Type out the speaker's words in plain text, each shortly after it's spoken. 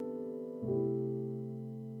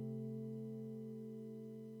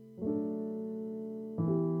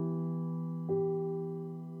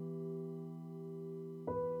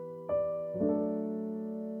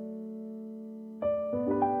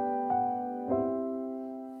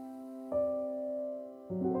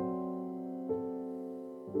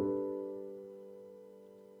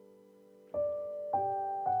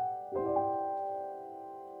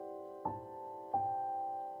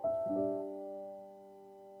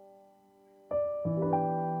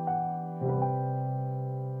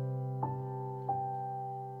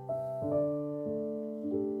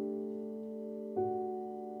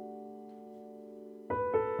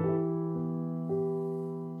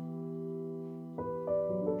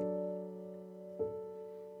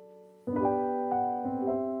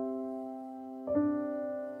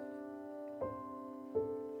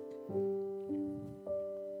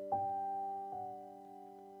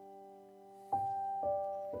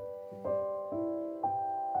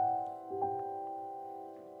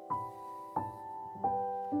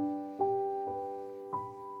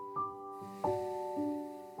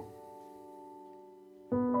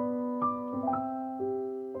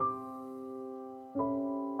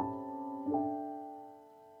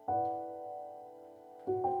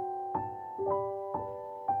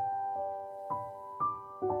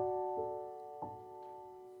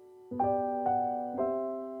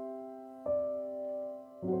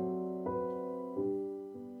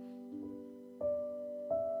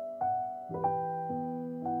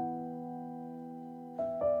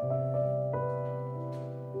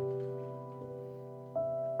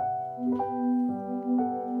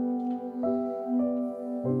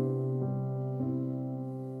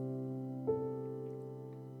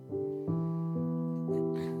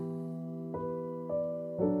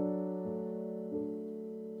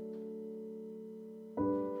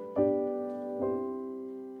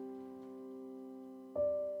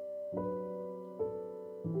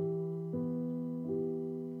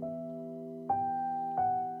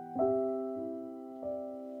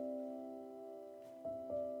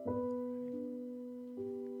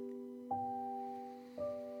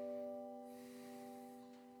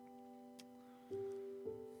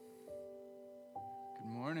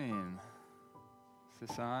Is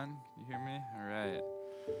this on? You hear me? All right.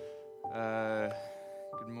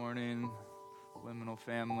 Good morning, Liminal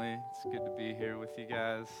family. It's good to be here with you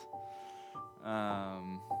guys.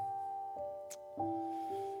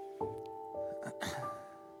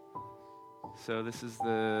 So this is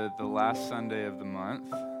the last Sunday of the month,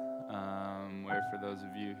 where for those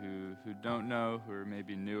of you who don't know, who are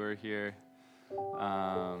maybe newer here,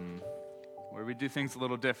 where we do things a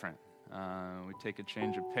little different. We take a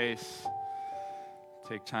change of pace,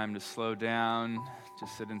 take time to slow down, to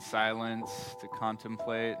sit in silence, to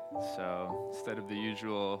contemplate. So instead of the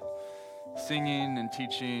usual singing and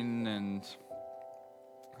teaching and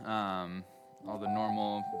all the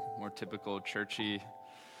normal, more typical churchy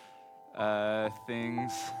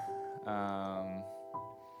things,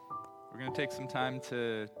 we're going to take some time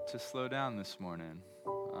to slow down this morning.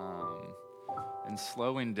 And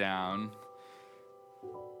slowing down,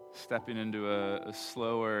 stepping into a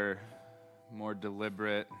slower, more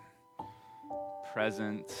deliberate,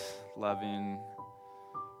 present, loving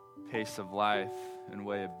pace of life and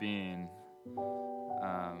way of being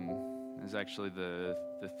is actually the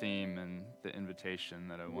theme and the invitation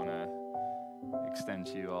that I want to extend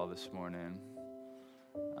to you all this morning.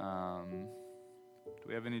 Do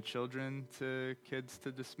we have any kids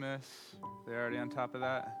to dismiss? They're already on top of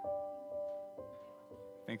that?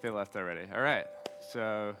 I think they left already. All right.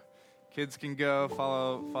 So kids can go,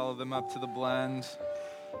 follow them up to the blend.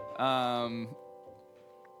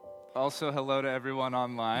 Also, hello to everyone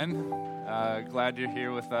online. Glad you're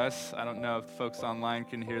here with us. I don't know if folks online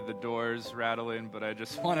can hear the doors rattling, but I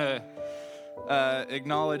just want to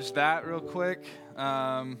acknowledge that real quick.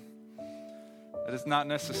 It is not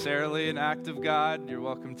necessarily an act of God. You're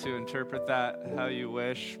welcome to interpret that how you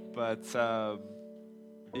wish, but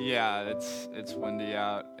yeah, it's windy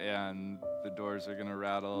out and the doors are gonna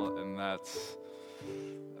rattle, and that's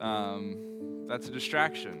a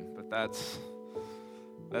distraction, but that's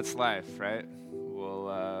life, right?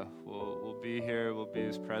 We'll be here. We'll be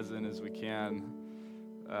as present as we can.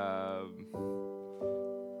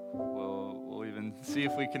 We'll even see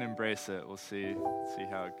if we can embrace it. We'll see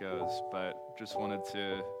how it goes. But just wanted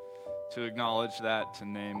to acknowledge that, to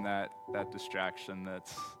name that distraction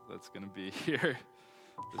that's going to be here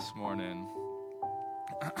this morning.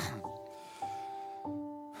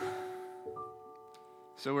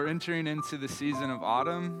 So we're entering into the season of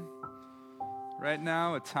autumn right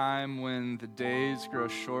now, a time when the days grow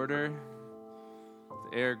shorter,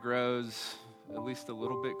 the air grows at least a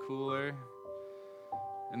little bit cooler,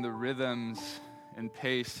 and the rhythms and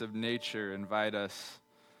pace of nature invite us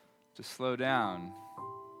to slow down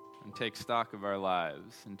and take stock of our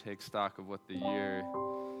lives and take stock of what the year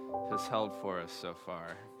has held for us so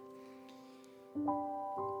far.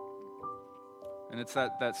 And it's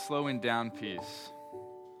that slowing down piece,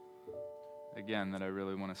 again, that I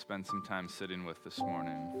really want to spend some time sitting with this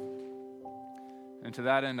morning. And to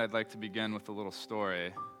that end, I'd like to begin with a little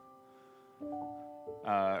story.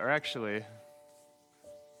 Or actually,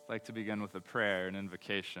 I'd like to begin with a prayer, an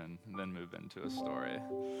invocation, and then move into a story.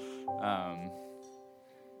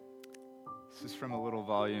 This is from a little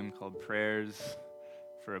volume called Prayers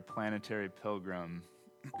for a Planetary Pilgrim.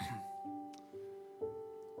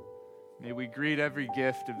 May we greet every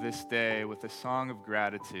gift of this day with a song of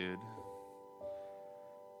gratitude.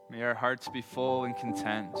 May our hearts be full and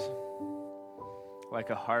content, like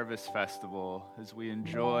a harvest festival, as we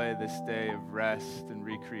enjoy this day of rest and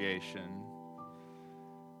recreation.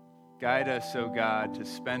 Guide us, O God, to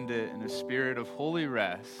spend it in a spirit of holy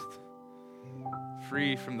rest,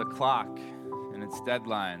 free from the clock and its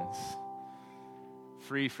deadlines,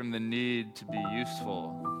 free from the need to be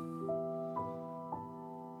useful.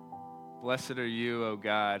 Blessed are you, O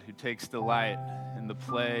God, who takes delight in the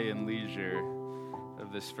play and leisure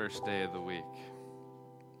of this first day of the week.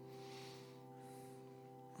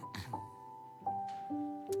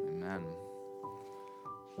 Amen.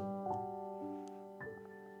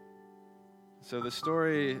 So the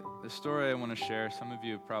story I want to share, some of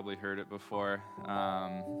you have probably heard it before.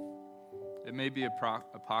 It may be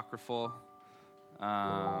apocryphal,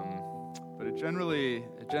 but it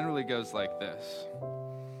generally goes like this.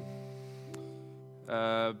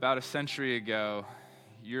 About a century ago,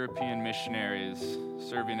 European missionaries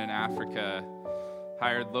serving in Africa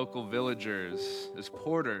hired local villagers as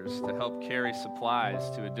porters to help carry supplies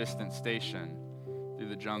to a distant station through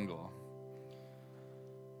the jungle.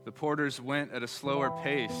 The porters went at a slower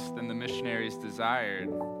pace than the missionaries desired,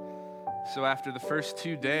 so after the first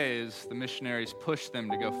 2 days, the missionaries pushed them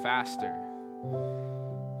to go faster.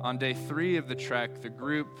 On day 3 of the trek, the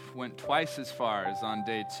group went twice as far as on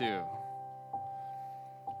day 2.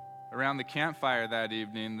 Around the campfire that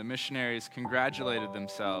evening, the missionaries congratulated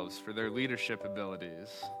themselves for their leadership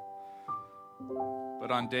abilities. But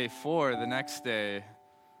on day 4, the next day,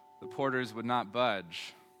 the porters would not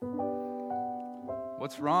budge.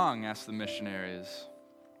 "What's wrong?" asked the missionaries.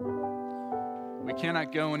 "We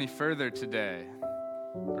cannot go any further today,"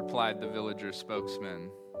 replied the villager spokesman.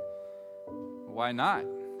 "Why not?"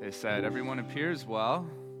 they said. "Everyone appears well."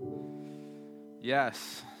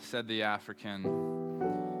 "Yes," said the African,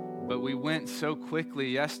 "but we went so quickly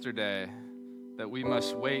yesterday that we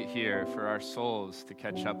must wait here for our souls to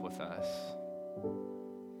catch up with us."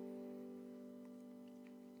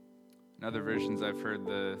 In other versions, I've heard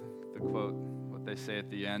the quote, what they say at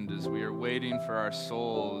the end is, "We are waiting for our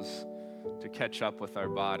souls to catch up with our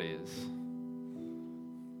bodies."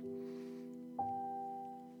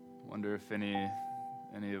 Wonder if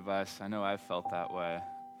any of us, I know I've felt that way.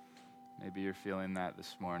 Maybe you're feeling that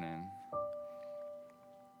this morning.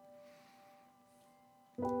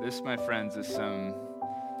 This, my friends, is some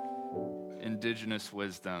indigenous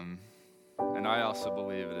wisdom, and I also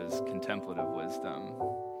believe it is contemplative wisdom.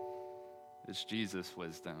 It's Jesus'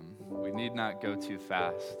 wisdom. We need not go too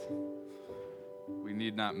fast. We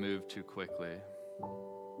need not move too quickly.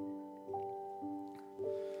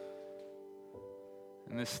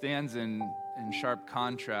 And this stands in sharp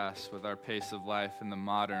contrast with our pace of life in the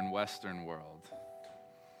modern Western world.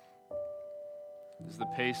 Is the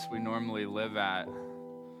pace we normally live at,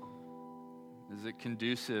 is it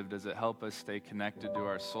conducive? Does it help us stay connected to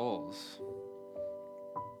our souls?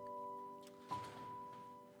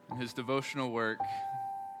 In his devotional work,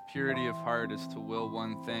 Purity of Heart is to Will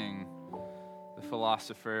One Thing, the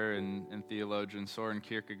philosopher and theologian Soren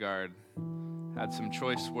Kierkegaard had some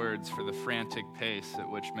choice words for the frantic pace at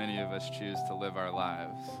which many of us choose to live our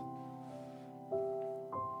lives.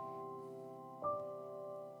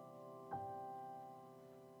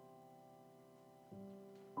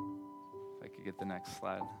 If I could get the next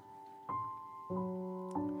slide.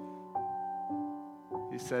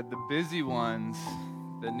 He said, "The busy ones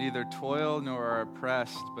that neither toil nor are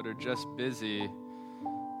oppressed, but are just busy,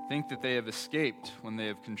 think that they have escaped when they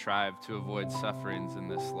have contrived to avoid sufferings in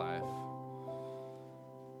this life.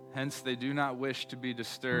 Hence, they do not wish to be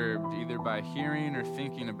disturbed either by hearing or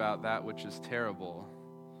thinking about that which is terrible.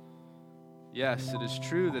 Yes, it is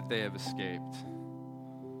true that they have escaped.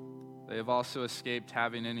 They have also escaped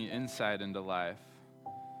having any insight into life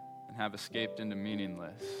and have escaped into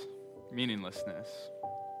meaninglessness."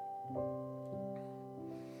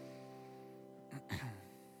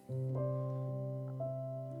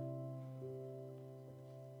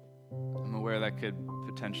 I'm aware that could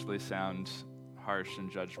potentially sound harsh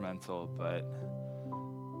and judgmental, but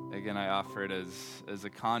again, I offer it as a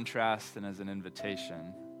contrast and as an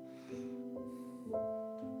invitation.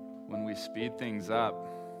 When we speed things up,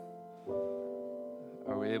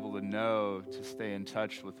 are we able to know to stay in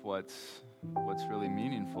touch with what's really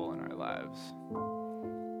meaningful in our lives?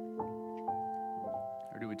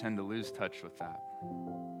 Or do we tend to lose touch with that?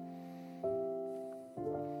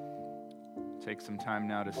 Take some time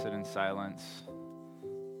now to sit in silence.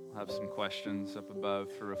 We'll have some questions up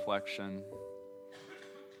above for reflection.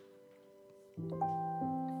 So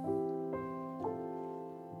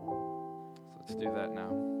let's do that now.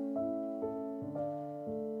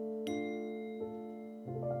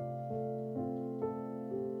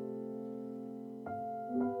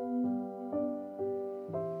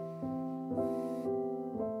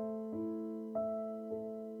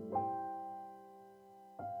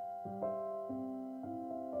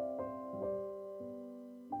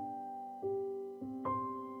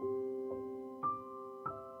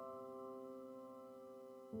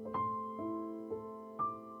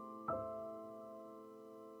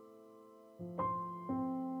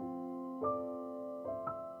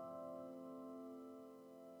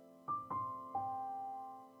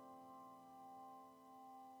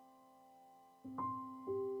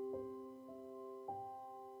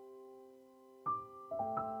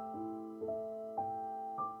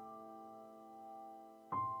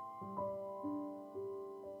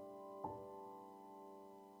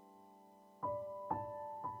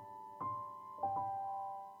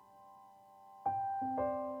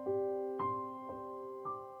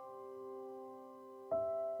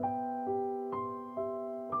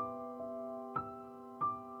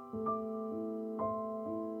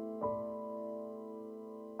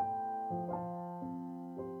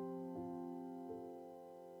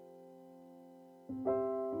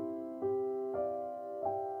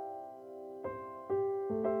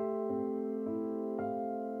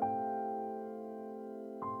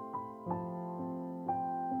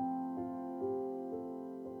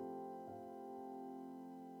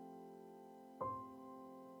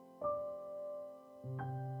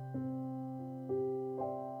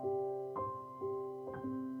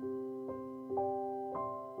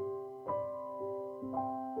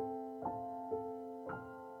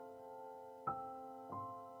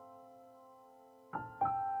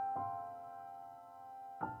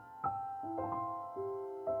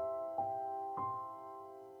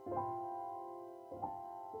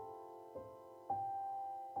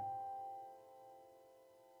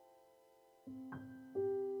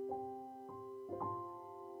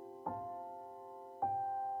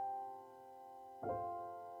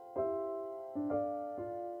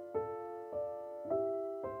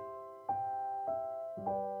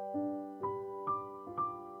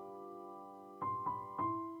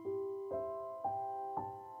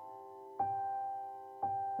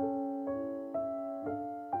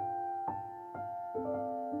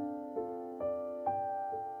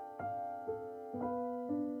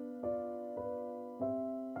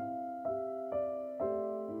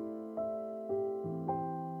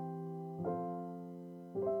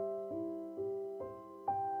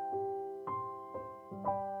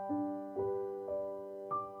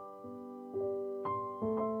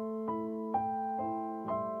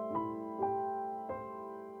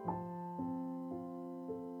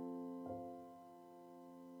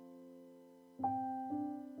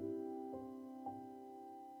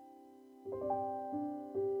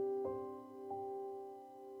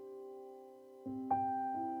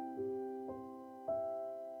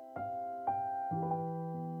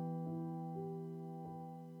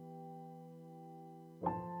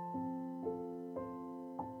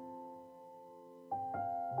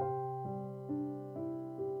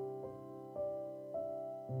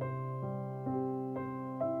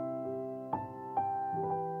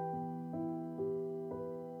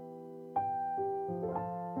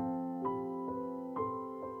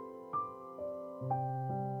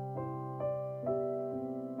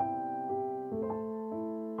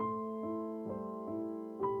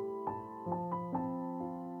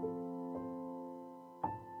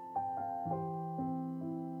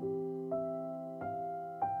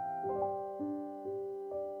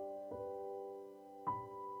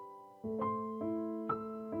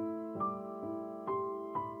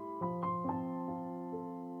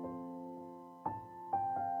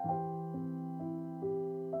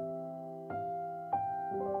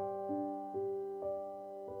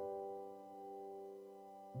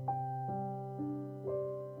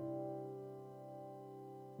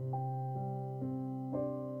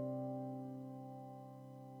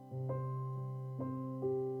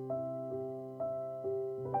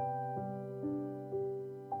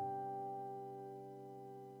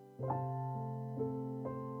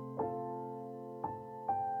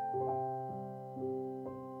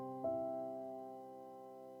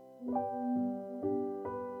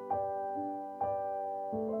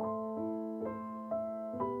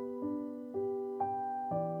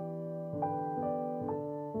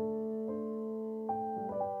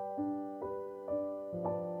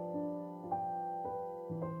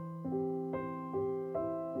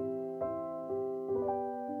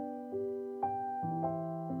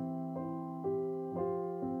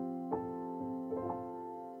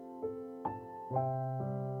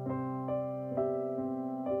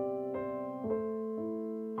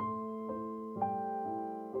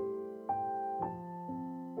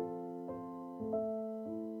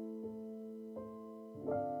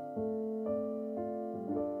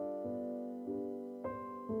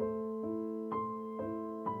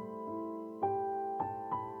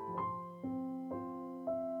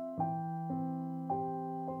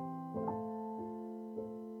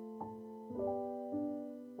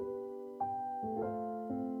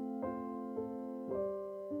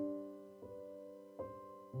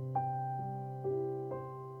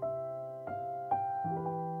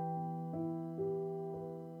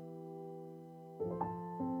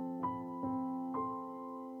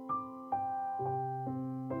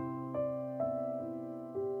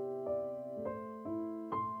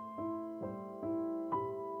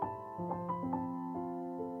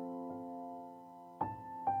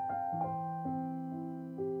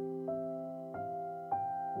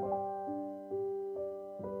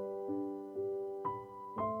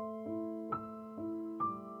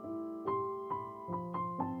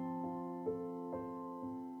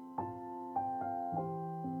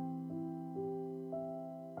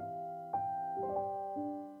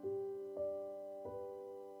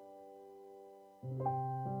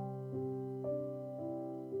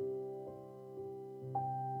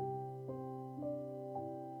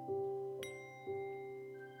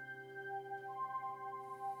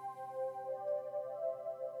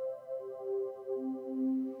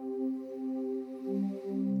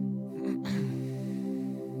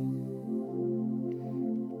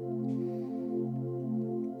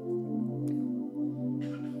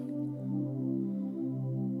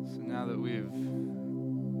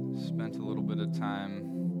 spent a little bit of time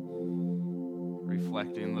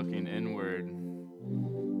reflecting, looking inward,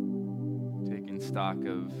 taking stock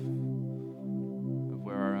of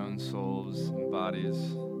own souls and bodies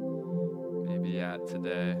may be at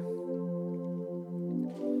today.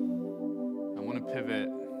 I want to pivot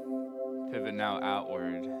now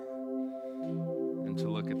outward and to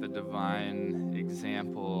look at the divine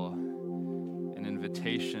example and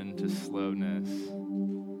invitation to slowness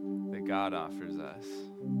that God offers us.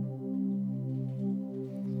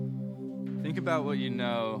 Think about what you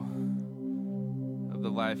know of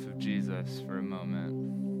the life of Jesus for a moment.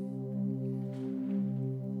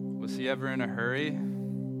 Was he ever in a hurry?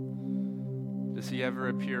 Does he ever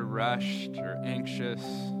appear rushed or anxious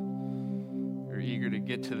or eager to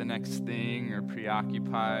get to the next thing or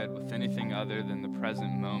preoccupied with anything other than the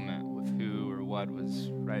present moment with who or what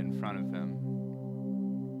was right in front of him?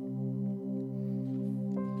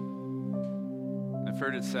 I've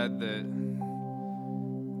heard it said that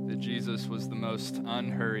Jesus was the most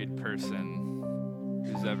unhurried person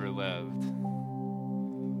who's ever lived.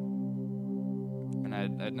 And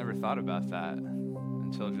I'd never thought about that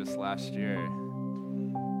until just last year.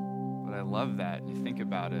 But I love that. You think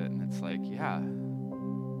about it, and it's like, yeah,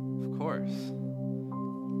 of course.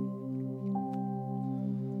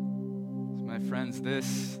 So my friends,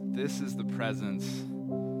 this is the presence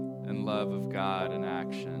and love of God in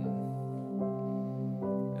action.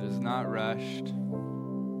 It is not rushed.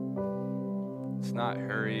 It's not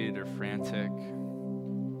hurried or frantic.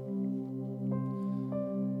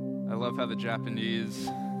 I love how the Japanese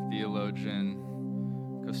theologian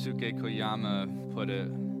Kosuke Koyama put it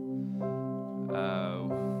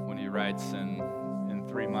when he writes in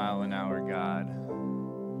 3 Mile an Hour God.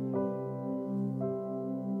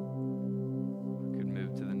 We could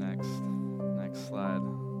move to the next slide.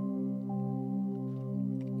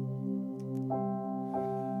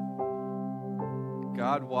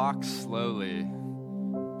 God walks slowly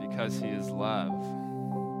because he is love.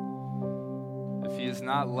 If he is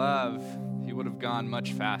not love, he would have gone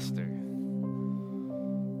much faster.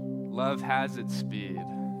 Love has its speed.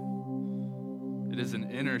 It is an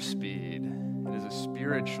inner speed. It is a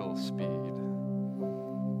spiritual speed.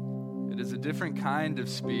 It is a different kind of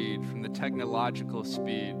speed from the technological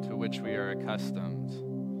speed to which we are accustomed.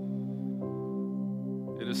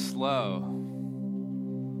 It is slow.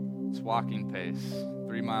 It's walking pace,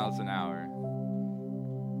 3 miles an hour.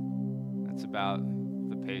 That's about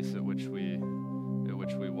the pace at which we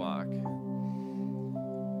walk.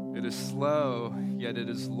 It is slow, yet it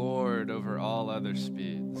is Lord over all other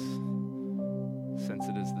speeds, since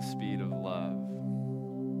it is the speed of love.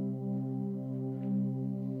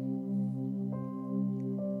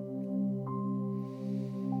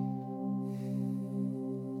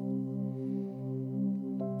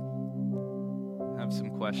 I have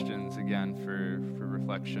some questions again for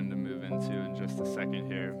reflection to move into in just a second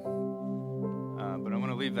here. But I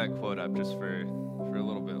want to leave that quote up just for a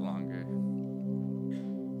little bit longer.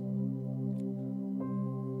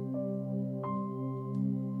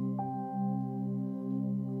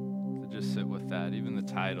 So just sit with that. Even the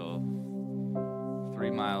title,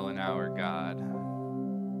 3 Mile an Hour God.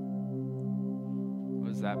 What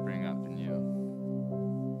does that bring up in you?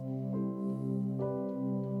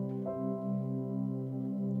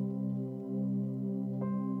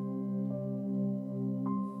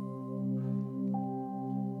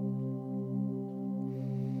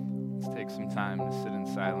 Take some time to sit in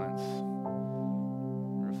silence,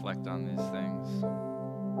 reflect on these things.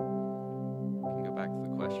 We can go back to the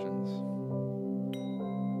questions.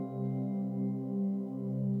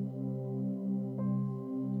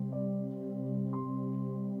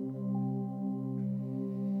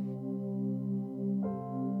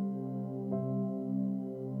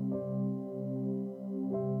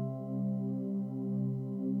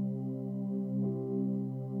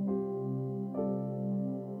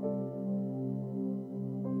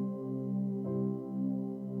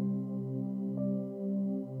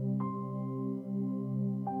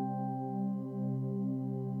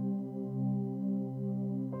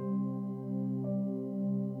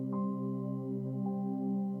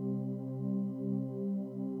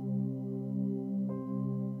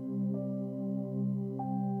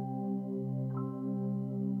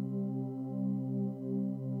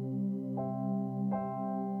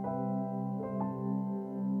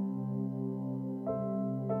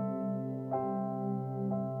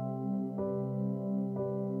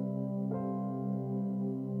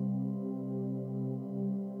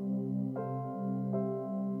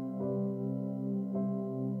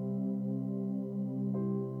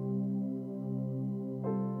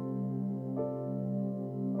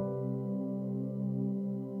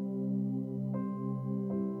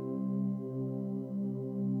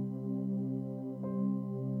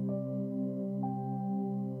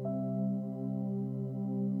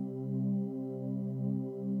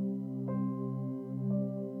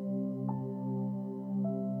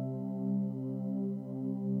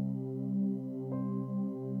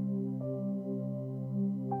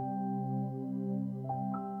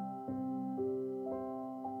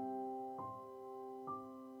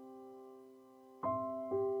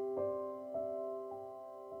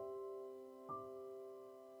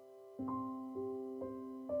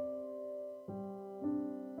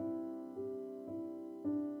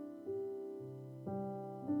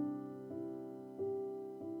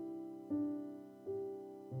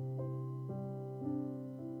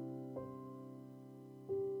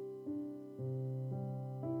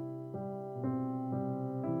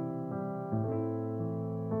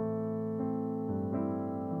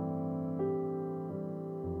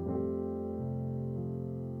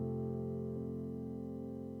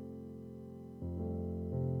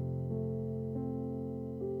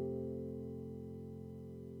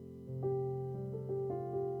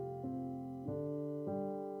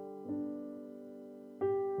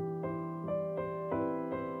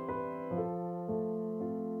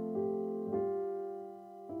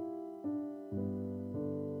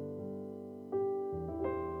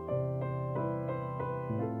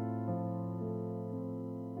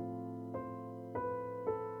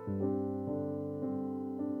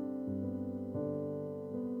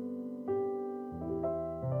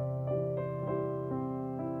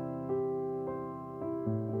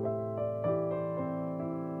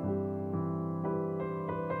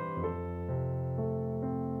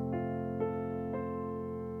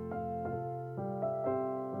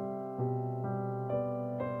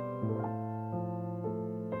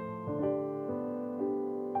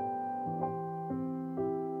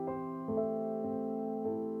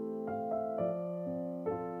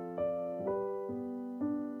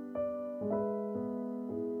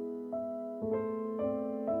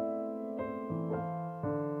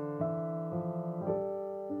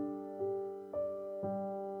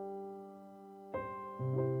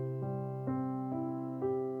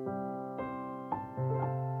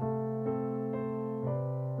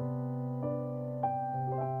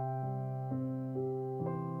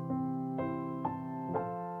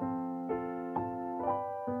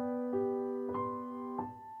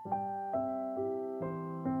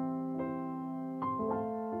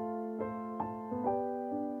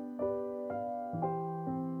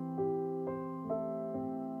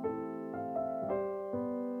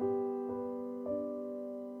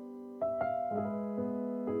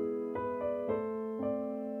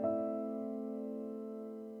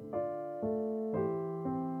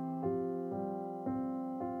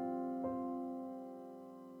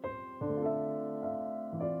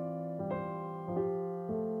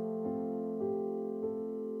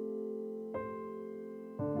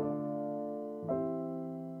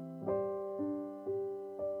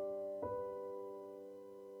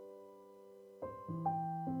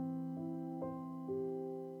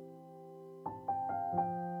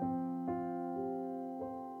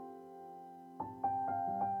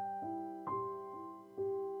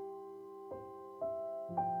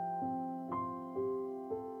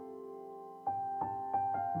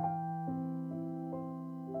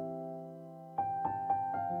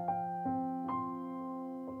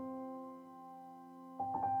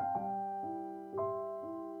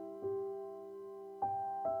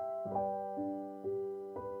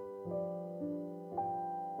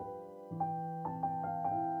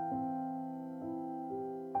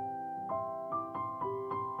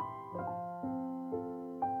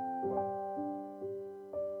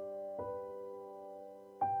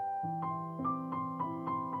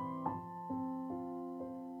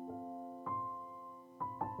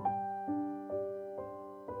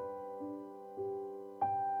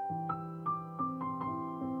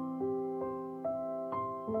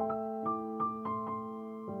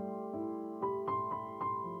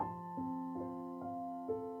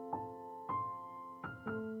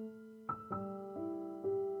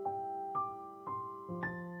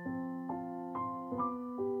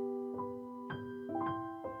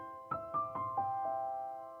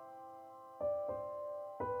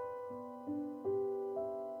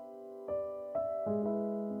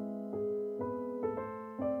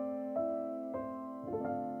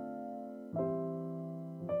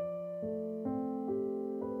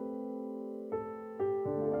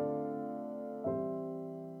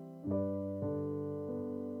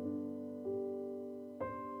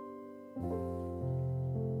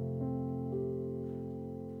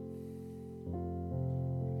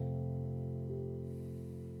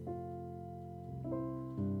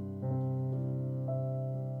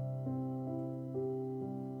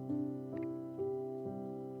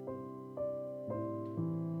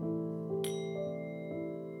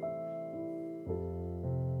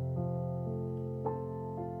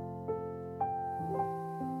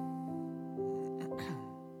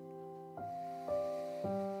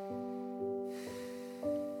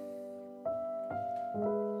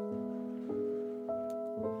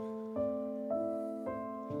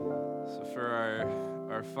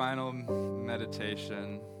 our final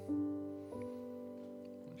meditation.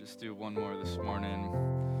 We'll just do one more this morning.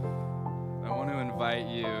 I want to invite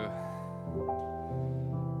you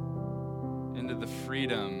into the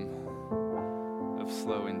freedom of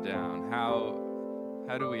slowing down. How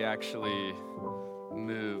do we actually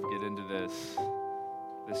get into this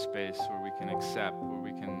space where we can accept, where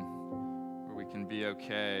we can be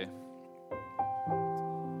okay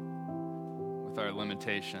with our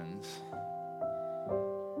limitations,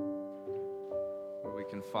 where we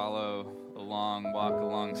can follow along, walk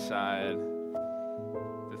alongside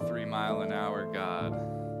the 3-mile-an-hour God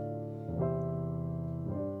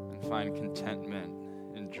and find contentment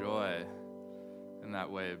and joy in that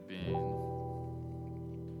way of being.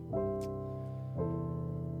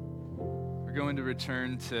 We're going to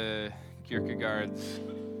return to Kierkegaard's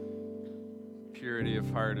purity of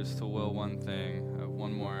heart is to will one thing.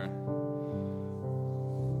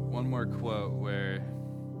 One more quote where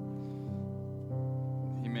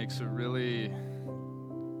he makes a really,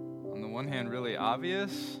 on the one hand, really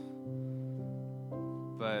obvious,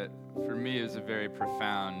 but for me is a very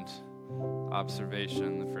profound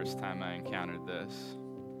observation the first time I encountered this.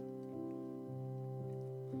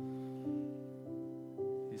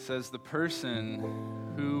 He says, the person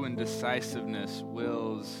who in decisiveness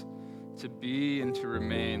wills to be and to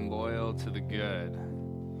remain loyal to the good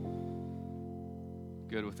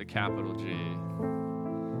with a capital G,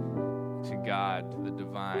 to God, to the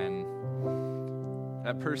divine,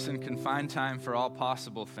 that person can find time for all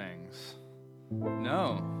possible things.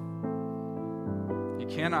 No, he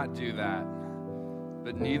cannot do that,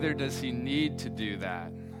 but neither does he need to do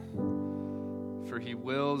that, for he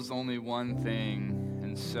wills only one thing,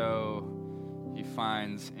 and so he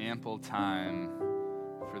finds ample time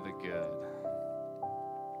for the good.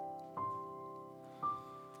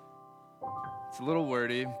 It's a little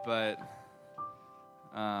wordy, but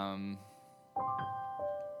I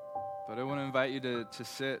want to invite you to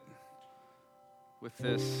sit with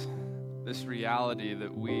this reality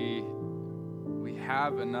that we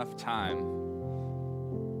have enough time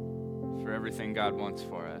for everything God wants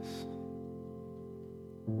for us.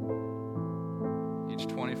 Each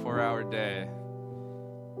 24-hour day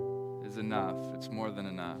is enough. It's more than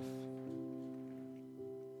enough.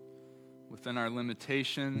 Within our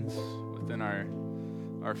limitations, within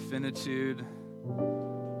our finitude,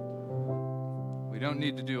 we don't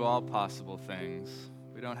need to do all possible things.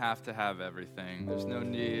 We don't have to have everything. There's no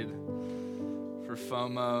need for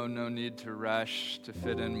FOMO, no need to rush to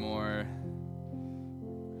fit in more,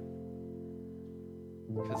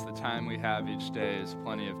 because the time we have each day is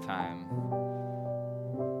plenty of time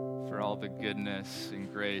for all the goodness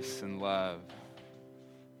and grace and love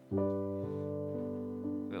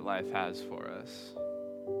that life has for us.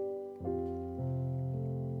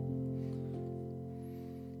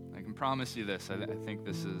 I can promise you this. I think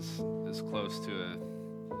this is as close to a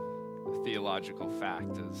theological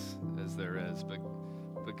fact as there is. But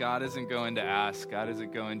God isn't going to ask, God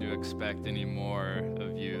isn't going to expect any more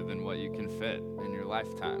of you than what you can fit in your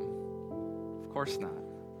lifetime. Of course not.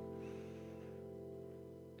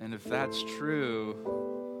 And if that's true,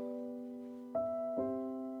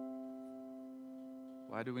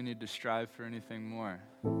 why do we need to strive for anything more?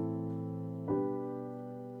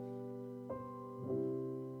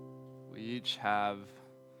 We each have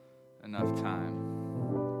enough time.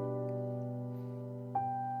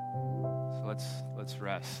 So let's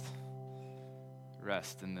rest.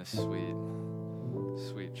 Rest in this sweet,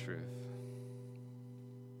 sweet truth.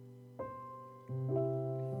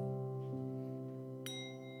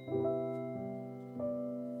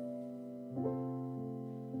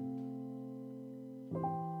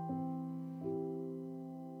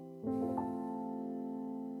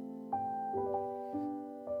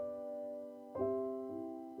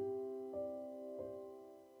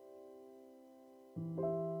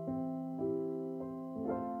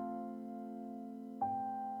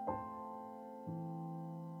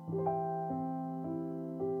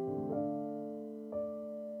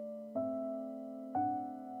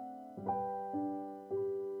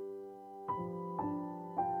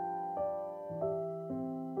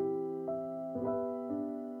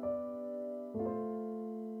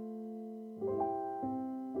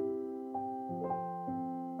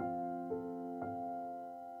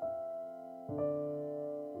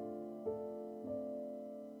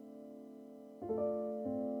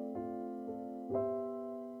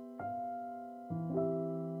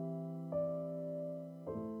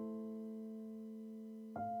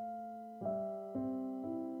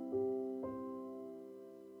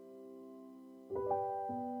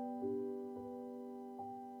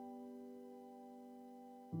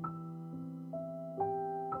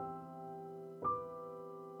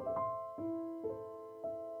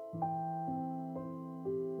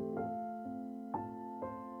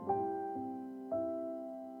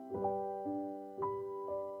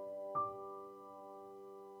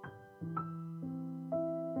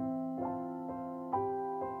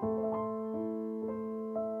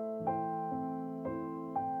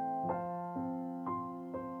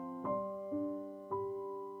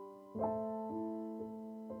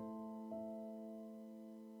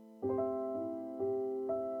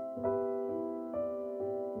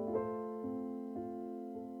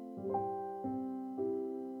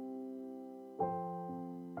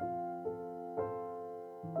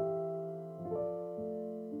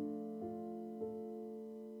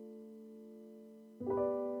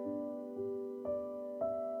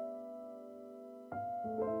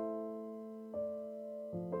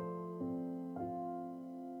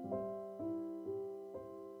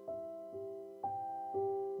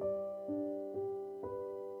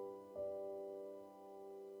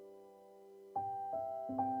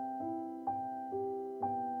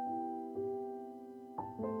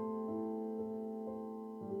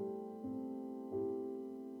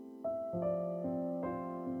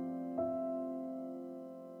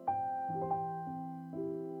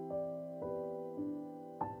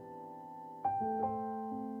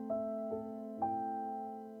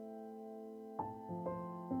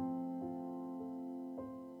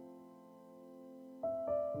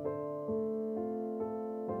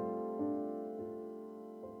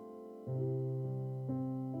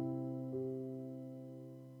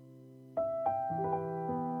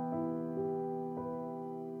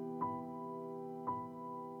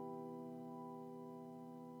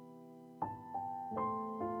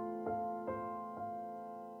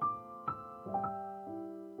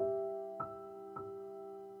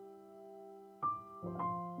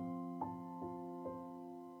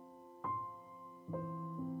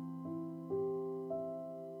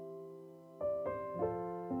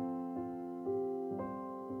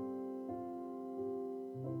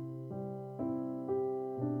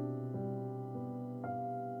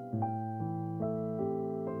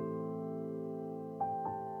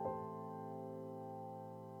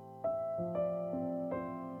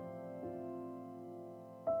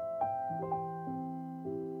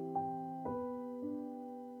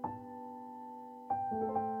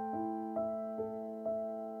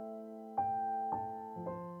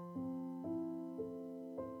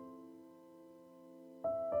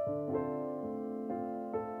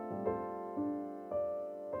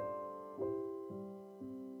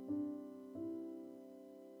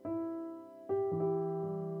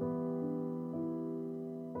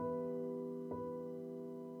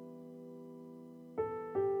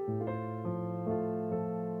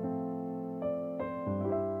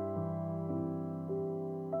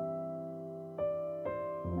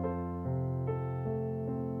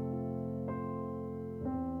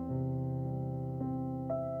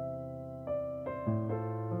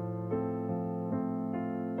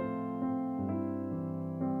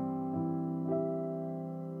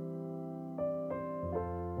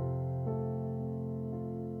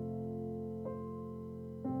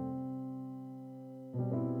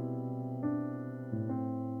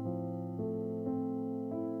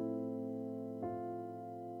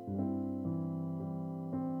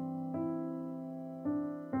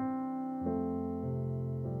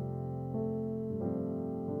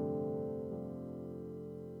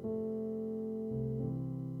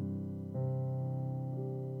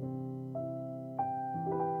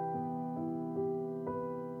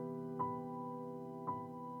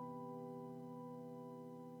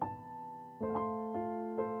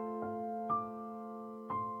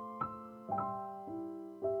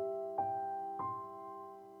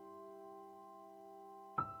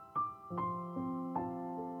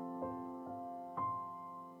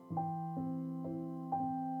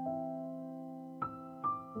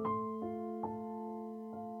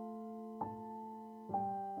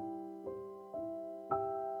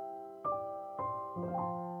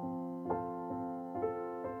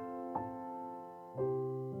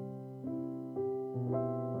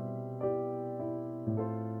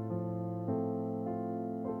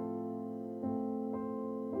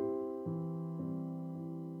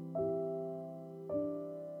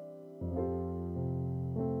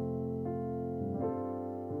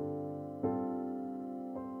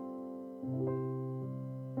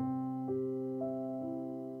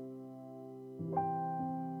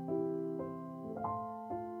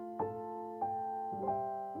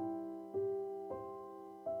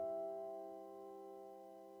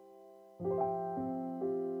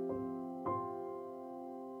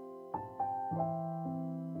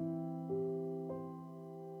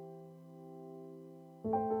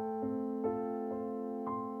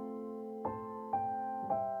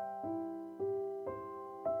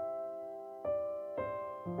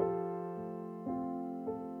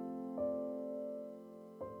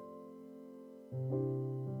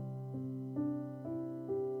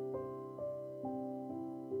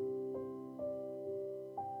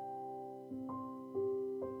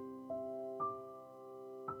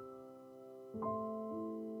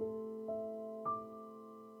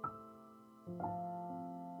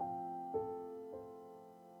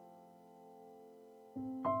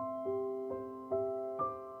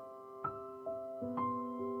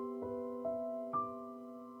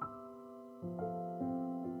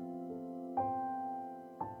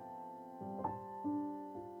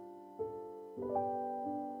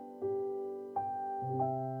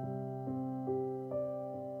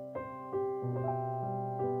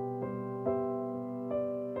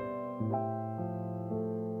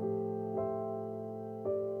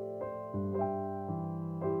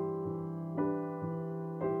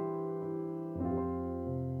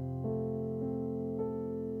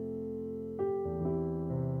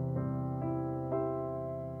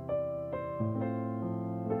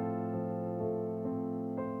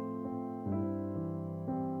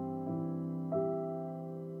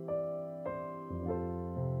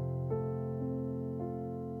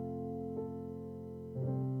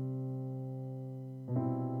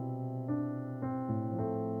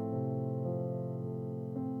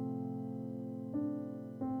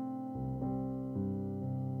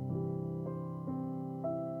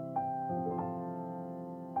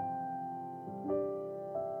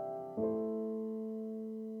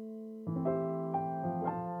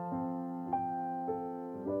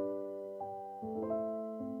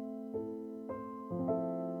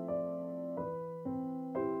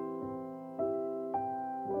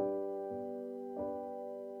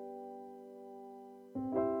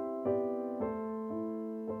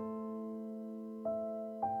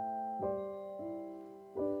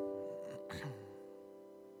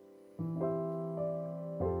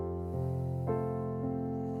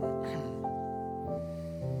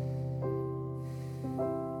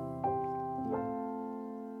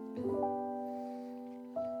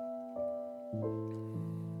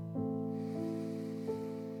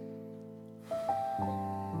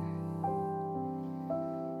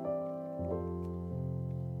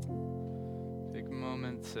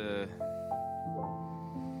 To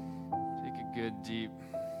take a good deep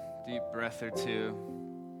breath or two.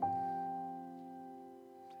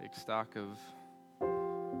 Take stock of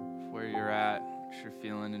where you're at, what you're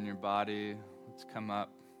feeling in your body, what's come up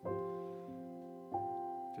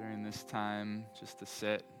during this time, just to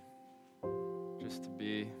sit, just to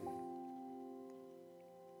be.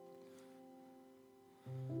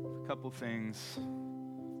 A couple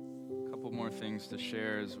more things to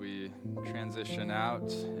share as we transition out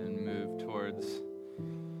and move towards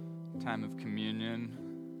time of communion.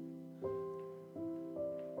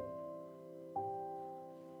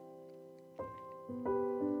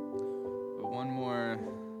 But one more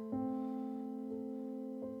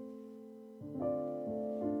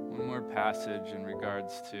passage in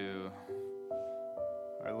regards to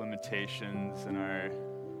our limitations and our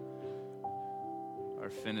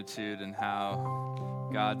finitude and how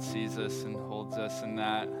God sees us and holds us in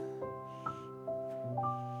that.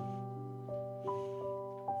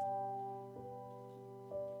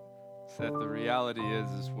 So that the reality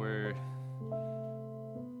is we're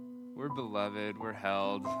beloved, we're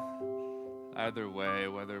held either way,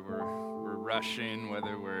 whether we're rushing,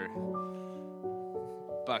 whether we're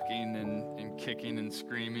bucking and kicking and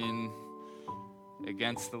screaming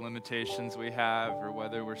against the limitations we have, or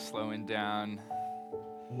whether we're slowing down.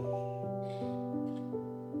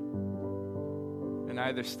 In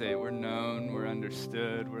either state, we're known, we're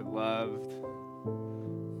understood, we're loved.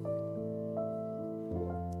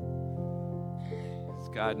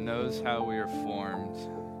 God knows how we are formed.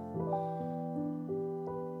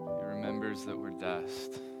 He remembers that we're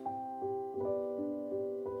dust.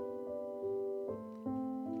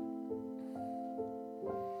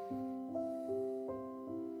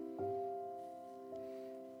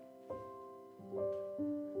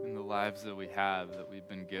 And the lives that we have, that we've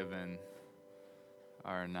been given,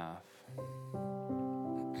 are enough.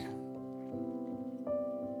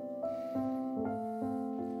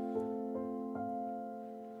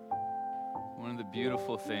 One of the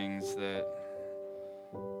beautiful things that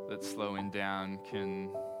slowing down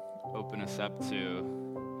can open us up to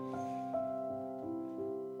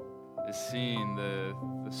is seeing the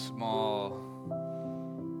small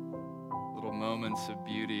little moments of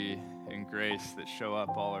beauty and grace that show up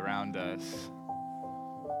all around us.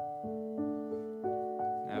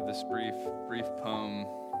 I have this brief poem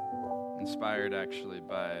inspired actually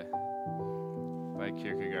by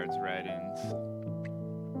Kierkegaard's writings.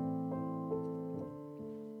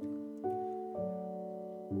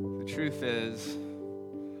 The truth is,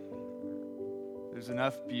 there's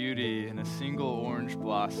enough beauty in a single orange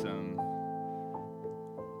blossom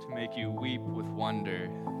to make you weep with wonder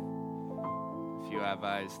if you have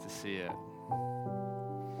eyes to see it.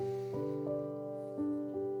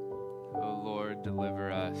 Oh Lord,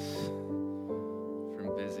 deliver us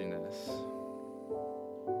from busyness.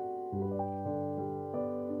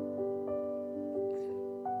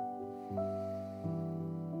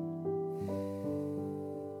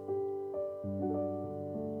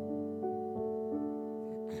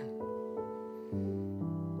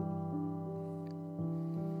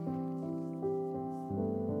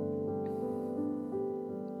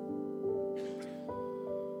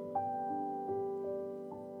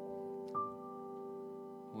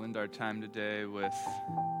 We'll end our time today with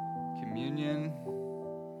communion.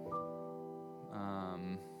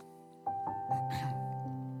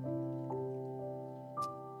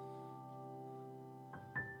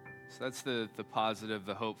 So that's the positive,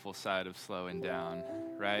 the hopeful side of slowing down,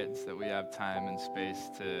 right? It's that we have time and space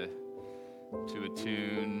to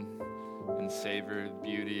attune and savor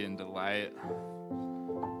beauty and delight.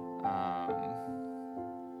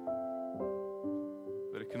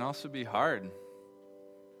 But it can also be hard.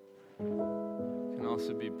 It can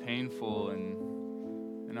also be painful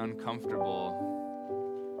and uncomfortable.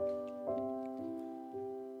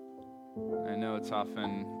 I know it's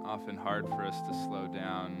often hard for us to slow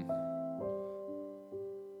down,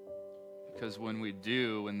 because when we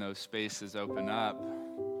do, when those spaces open up,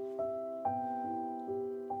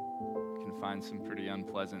 we can find some pretty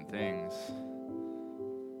unpleasant things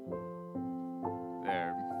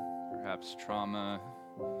there. Perhaps trauma,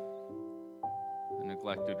 a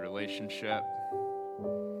neglected relationship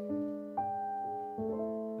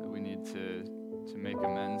that we need to make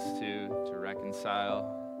amends to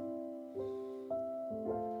reconcile.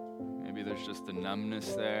 Maybe there's just a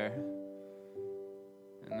numbness there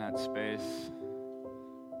in that space,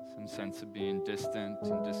 some sense of being distant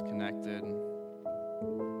and disconnected.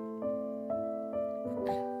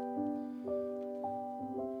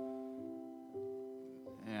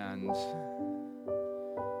 And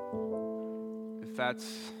if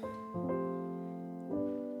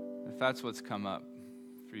that's what's come up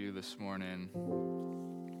for you this morning,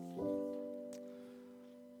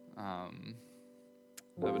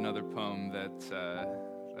 I have another poem that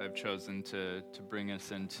I've chosen to bring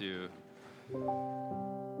us into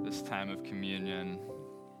this time of communion.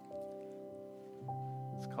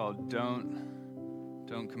 It's called Don't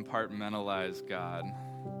Compartmentalize God.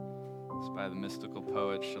 It's by the mystical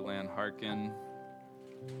poet Shalane Harkin.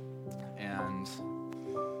 And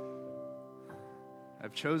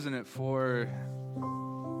I've chosen it for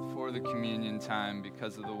the communion time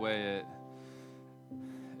because of the way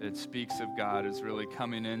it speaks of God as really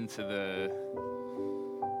coming into the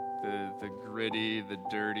gritty, the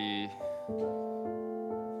dirty,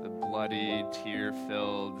 the bloody,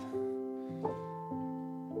 tear-filled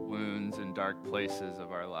wounds and dark places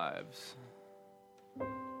of our lives.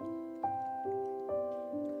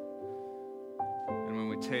 And when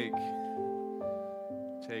we take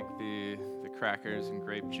the crackers and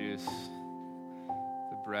grape juice,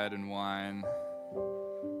 the bread and wine,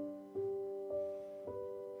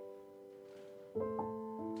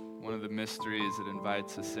 one of the mysteries it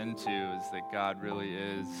invites us into is that God really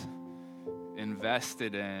is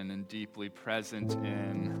invested in and deeply present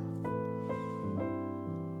in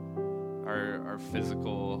our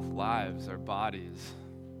physical lives, our bodies,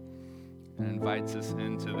 and invites us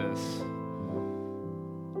into this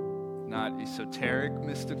not esoteric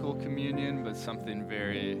mystical communion, but something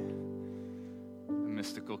very a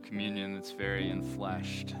mystical communion that's very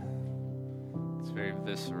enfleshed. It's very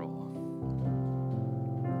visceral.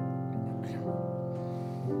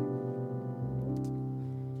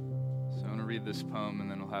 So I want to read this poem, and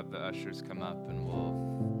then we'll have the ushers come up and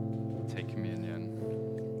we'll take communion.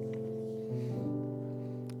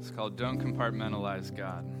 It's called Don't Compartmentalize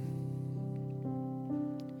God.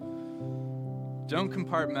 Don't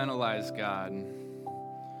compartmentalize God.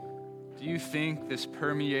 Do you think this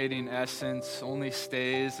permeating essence only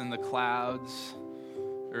stays in the clouds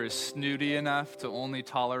or is snooty enough to only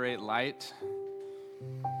tolerate light?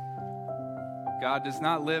 God does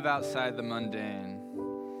not live outside the mundane.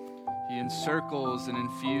 He encircles and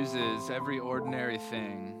infuses every ordinary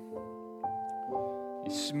thing.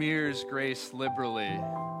 He smears grace liberally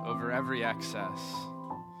over every excess.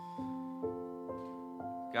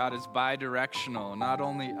 God is bidirectional, not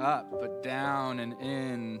only up, but down and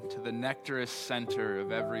in to the nectarous center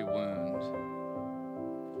of every wound.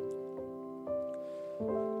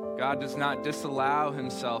 God does not disallow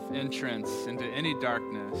himself entrance into any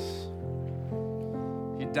darkness.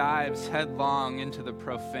 He dives headlong into the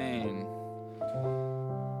profane.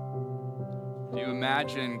 Do you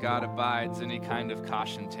imagine God abides any kind of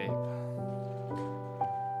caution tape?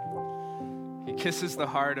 He kisses the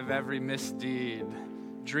heart of every misdeed,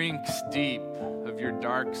 drinks deep of your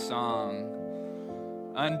dark song,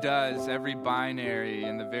 undoes every binary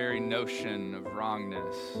in the very notion of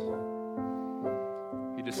wrongness.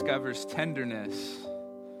 He discovers tenderness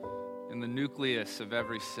in the nucleus of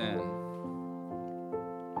every sin.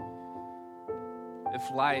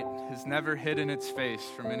 If light has never hidden its face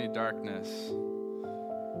from any darkness,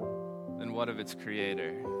 then what of its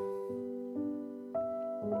creator?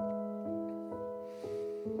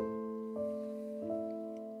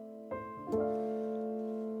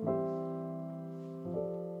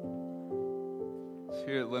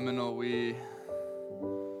 Here at Liminal, we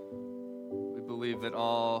believe that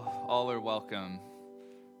all are welcome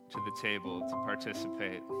to the table to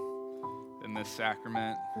participate in this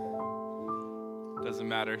sacrament. Doesn't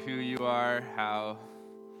matter who you are, how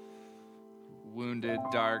wounded,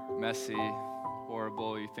 dark, messy,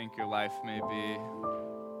 horrible you think your life may be.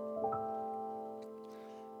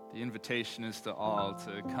 The invitation is to all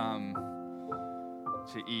to come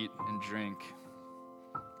to eat and drink,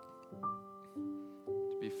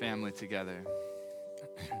 to be family together.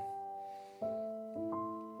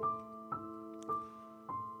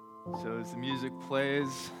 So as the music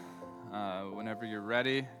plays, whenever you're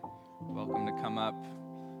ready, welcome to come up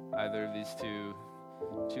either of these two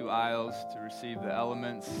aisles to receive the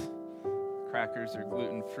elements. Crackers are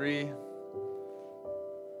gluten-free.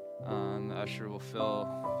 The usher will fill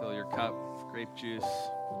your cup with grape juice.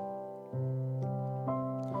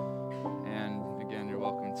 And again, you're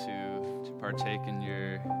welcome to partake in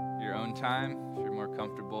your own time. If you're more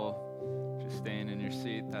comfortable just staying in your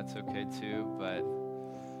seat, that's okay too. But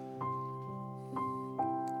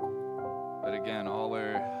again, all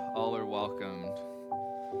are welcomed.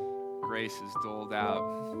 Grace is doled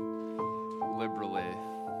out liberally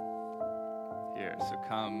here. So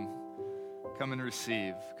come and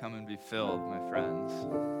receive. Come and be filled, my friends.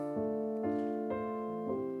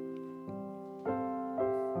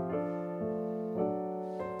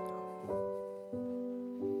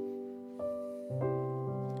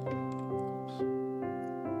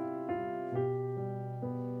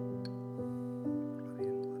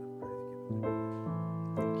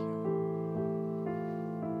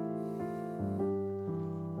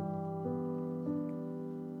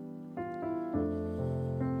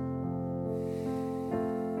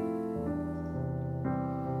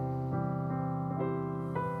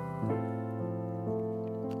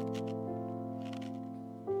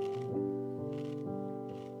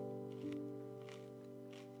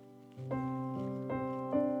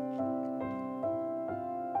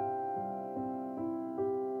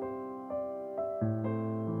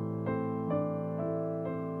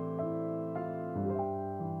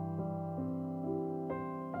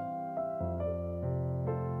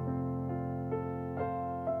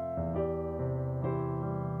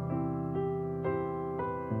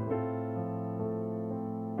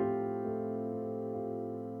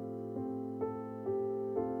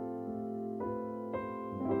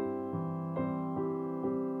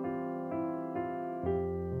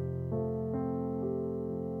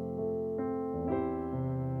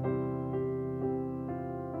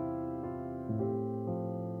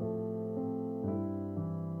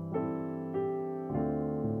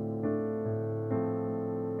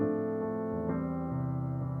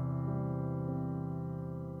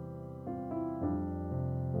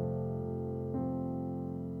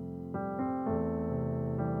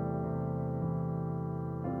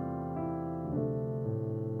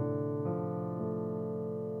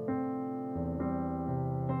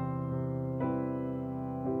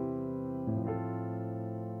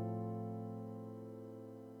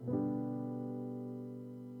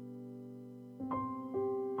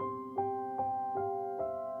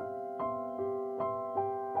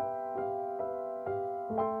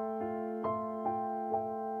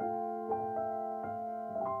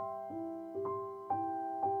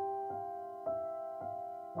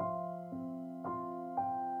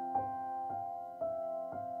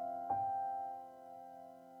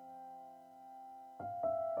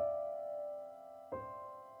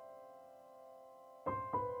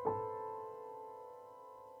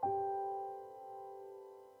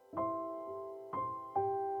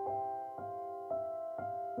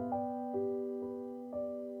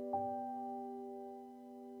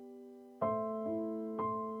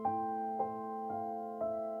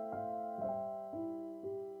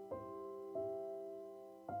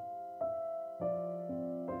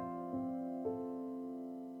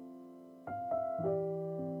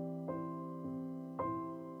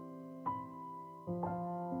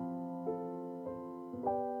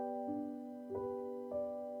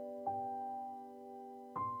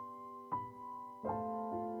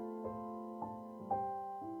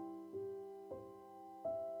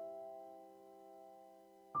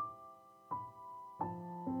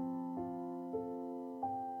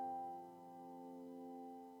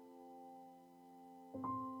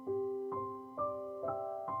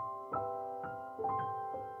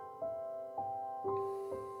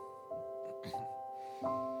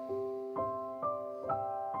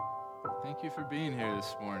 Thank you for being here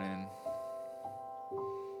this morning.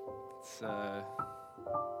 It's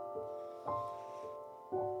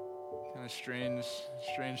kind of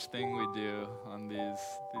strange thing we do on these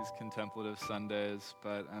Contemplative Sundays,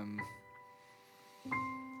 but I'm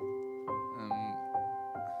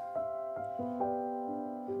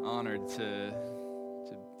honored to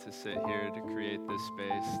sit here, to create this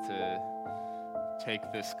space, to take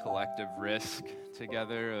this collective risk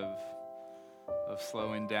together of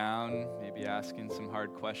slowing down, maybe asking some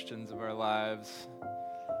hard questions of our lives,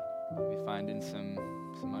 maybe finding some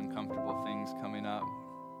uncomfortable things coming up.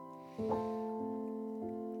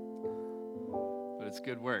 But it's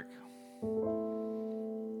good work.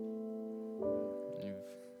 You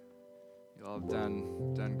all have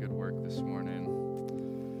done good work this morning.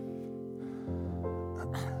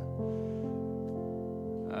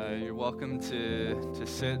 You're welcome to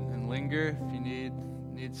sit and linger if you need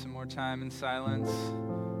some more time in silence.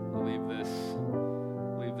 I'll leave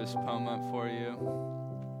this poem up for you.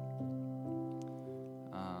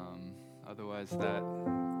 Otherwise, that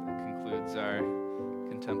concludes our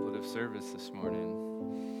contemplative service this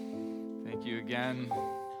morning. Thank you again.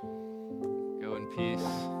 Go in peace.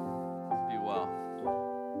 Be well.